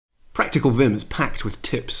Practical Vim is packed with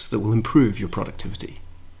tips that will improve your productivity.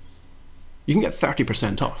 You can get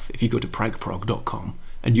 30% off if you go to pragprog.com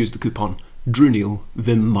and use the coupon DrewNeil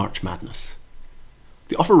Vim March Madness.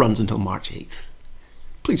 The offer runs until March 8th.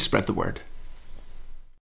 Please spread the word.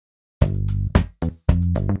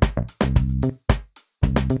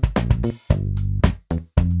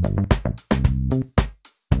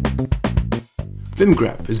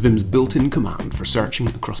 vimgrep is Vim's built-in command for searching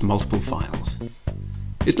across multiple files.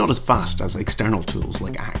 It's not as fast as external tools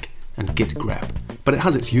like ACK and git grep, but it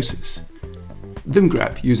has its uses.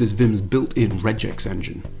 vimgrep uses Vim's built-in regex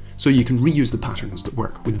engine, so you can reuse the patterns that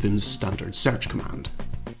work with Vim's standard search command.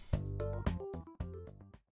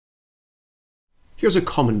 Here's a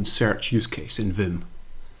common search use case in Vim.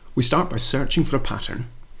 We start by searching for a pattern.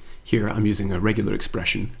 Here I'm using a regular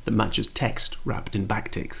expression that matches text wrapped in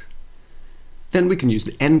backticks. Then we can use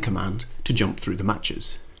the n command to jump through the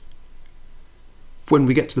matches. When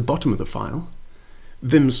we get to the bottom of the file,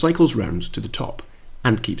 Vim cycles round to the top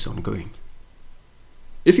and keeps on going.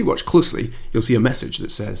 If you watch closely, you'll see a message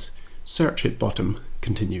that says, "Search hit bottom,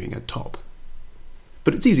 continuing at top."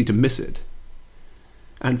 But it's easy to miss it.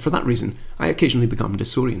 And for that reason, I occasionally become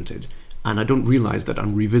disoriented, and I don't realise that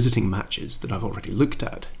I'm revisiting matches that I've already looked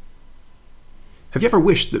at. Have you ever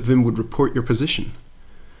wished that Vim would report your position?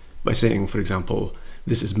 By saying, for example,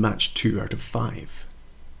 "This is match 2 out of 5.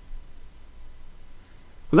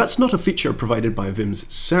 Well, that's not a feature provided by Vim's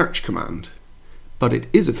search command, but it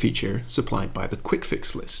is a feature supplied by the quick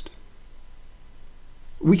fix list.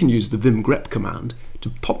 We can use the vimgrep command to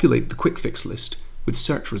populate the quick fix list with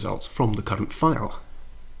search results from the current file.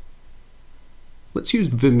 Let's use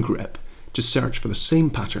vimgrep to search for the same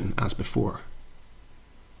pattern as before.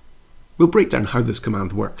 We'll break down how this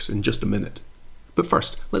command works in just a minute, but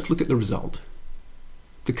first let's look at the result.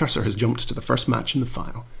 The cursor has jumped to the first match in the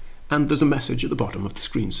file, and there's a message at the bottom of the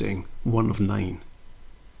screen saying 1 of 9.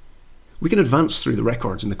 We can advance through the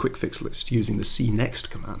records in the quick fix list using the cnext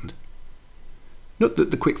command. Note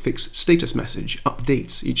that the quick fix status message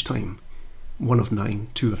updates each time, 1 of 9,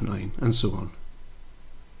 2 of 9, and so on.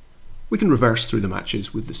 We can reverse through the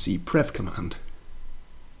matches with the cprev command.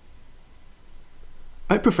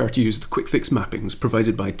 I prefer to use the quick fix mappings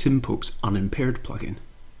provided by Tim Pope's Unimpaired plugin.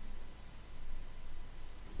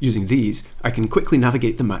 Using these, I can quickly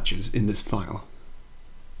navigate the matches in this file.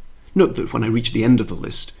 Note that when I reach the end of the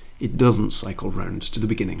list, it doesn't cycle round to the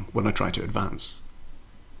beginning when I try to advance.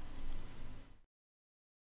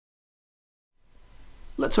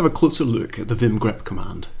 Let's have a closer look at the vimgrep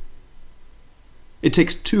command. It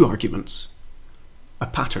takes 2 arguments, a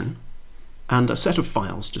pattern and a set of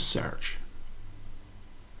files to search.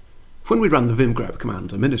 When we ran the vimgrep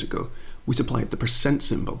command a minute ago, we supplied the %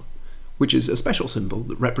 symbol, which is a special symbol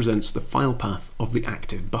that represents the file path of the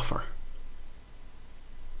active buffer.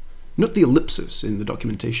 Note the ellipsis in the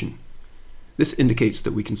documentation. This indicates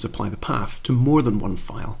that we can supply the path to more than one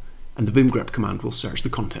file, and the vimgrep command will search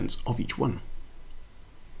the contents of each one.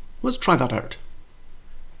 Let's try that out.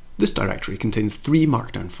 This directory contains 3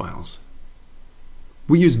 markdown files.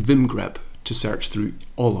 We use vimgrep to search through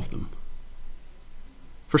all of them.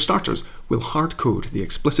 For starters, we'll hard-code the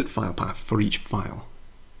explicit file path for each file.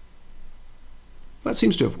 That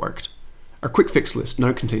seems to have worked. Our quick fix list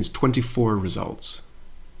now contains 24 results.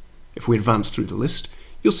 If we advance through the list,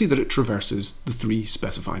 you'll see that it traverses the 3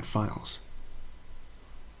 specified files.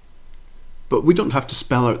 But we don't have to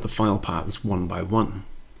spell out the file paths one by one.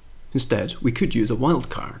 Instead, we could use a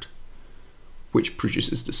wildcard, which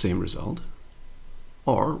produces the same result.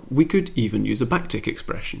 Or we could even use a backtick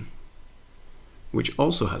expression, which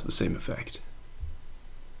also has the same effect.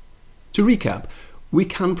 To recap, we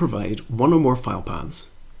can provide one or more file paths,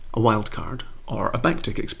 a wildcard, or a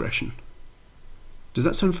backtick expression. Does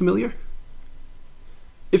that sound familiar?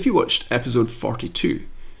 If you watched episode 42,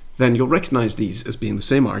 then you'll recognise these as being the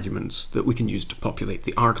same arguments that we can use to populate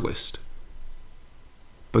the arg list.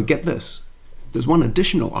 But get this, there's one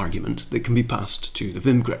additional argument that can be passed to the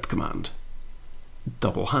vimgrep command,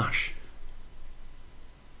 ##.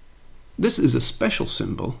 This is a special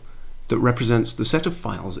symbol that represents the set of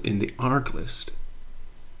files in the arg list.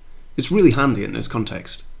 It's really handy in this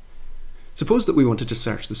context. Suppose that we wanted to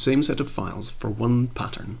search the same set of files for one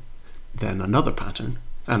pattern, then another pattern,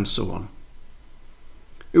 and so on.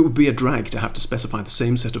 It would be a drag to have to specify the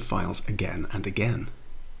same set of files again and again.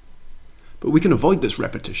 But we can avoid this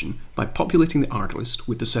repetition by populating the arg list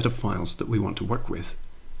with the set of files that we want to work with,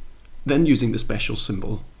 then using the special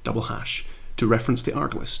symbol ## to reference the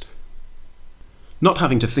arg list. Not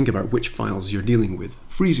having to think about which files you're dealing with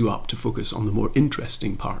frees you up to focus on the more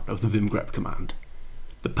interesting part of the vimgrep command,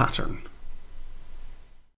 the pattern.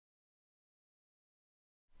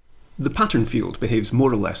 The pattern field behaves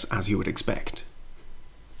more or less as you would expect.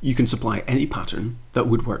 You can supply any pattern that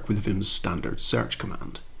would work with Vim's standard search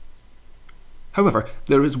command. However,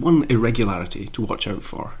 there is one irregularity to watch out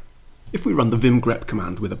for. If we run the vim grep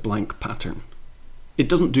command with a blank pattern, it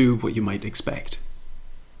doesn't do what you might expect.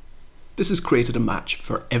 This has created a match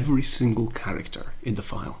for every single character in the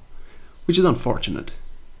file, which is unfortunate.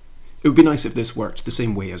 It would be nice if this worked the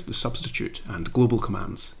same way as the substitute and global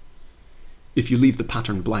commands. If you leave the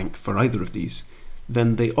pattern blank for either of these,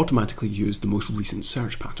 then they automatically use the most recent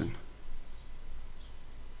search pattern.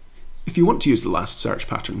 If you want to use the last search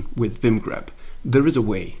pattern with vim grep, there is a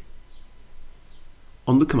way.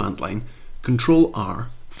 On the command line, Ctrl+R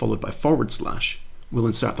followed by / will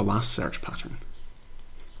insert the last search pattern.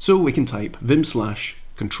 So we can type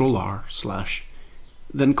vim/Ctrl+R/,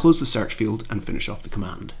 then close the search field and finish off the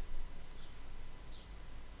command.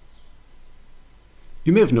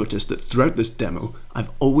 You may have noticed that throughout this demo, I've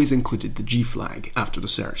always included the G flag after the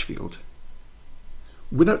search field.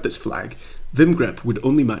 Without this flag, vim grep would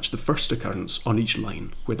only match the first occurrence on each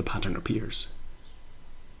line where the pattern appears.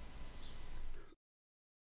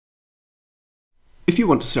 If you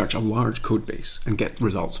want to search a large codebase and get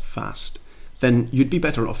results fast, then you'd be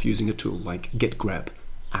better off using a tool like gitgrep,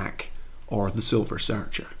 ACK, or the Silver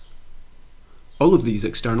Searcher. All of these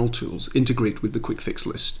external tools integrate with the quick fix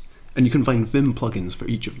list, and you can find Vim plugins for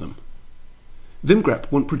each of them. Vim grep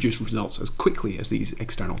won't produce results as quickly as these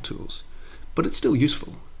external tools, but it's still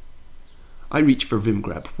useful. I reach for vim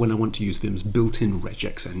grep when I want to use Vim's built-in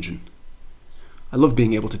regex engine. I love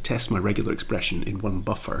being able to test my regular expression in one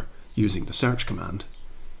buffer using the search command,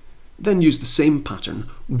 then use the same pattern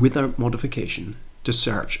without modification to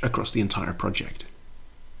search across the entire project.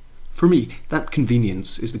 For me, that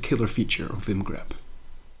convenience is the killer feature of vim grep.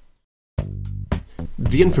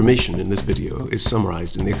 The information in this video is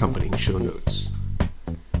summarised in the accompanying show notes.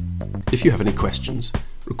 If you have any questions,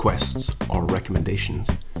 requests, or recommendations,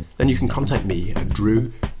 then you can contact me at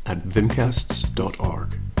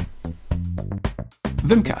drew@vimcasts.org.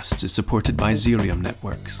 Vimcasts is supported by Xerium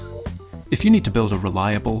Networks. If you need to build a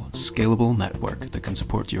reliable, scalable network that can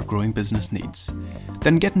support your growing business needs,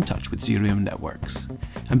 then get in touch with Xerium Networks,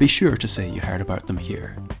 and be sure to say you heard about them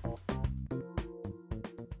here.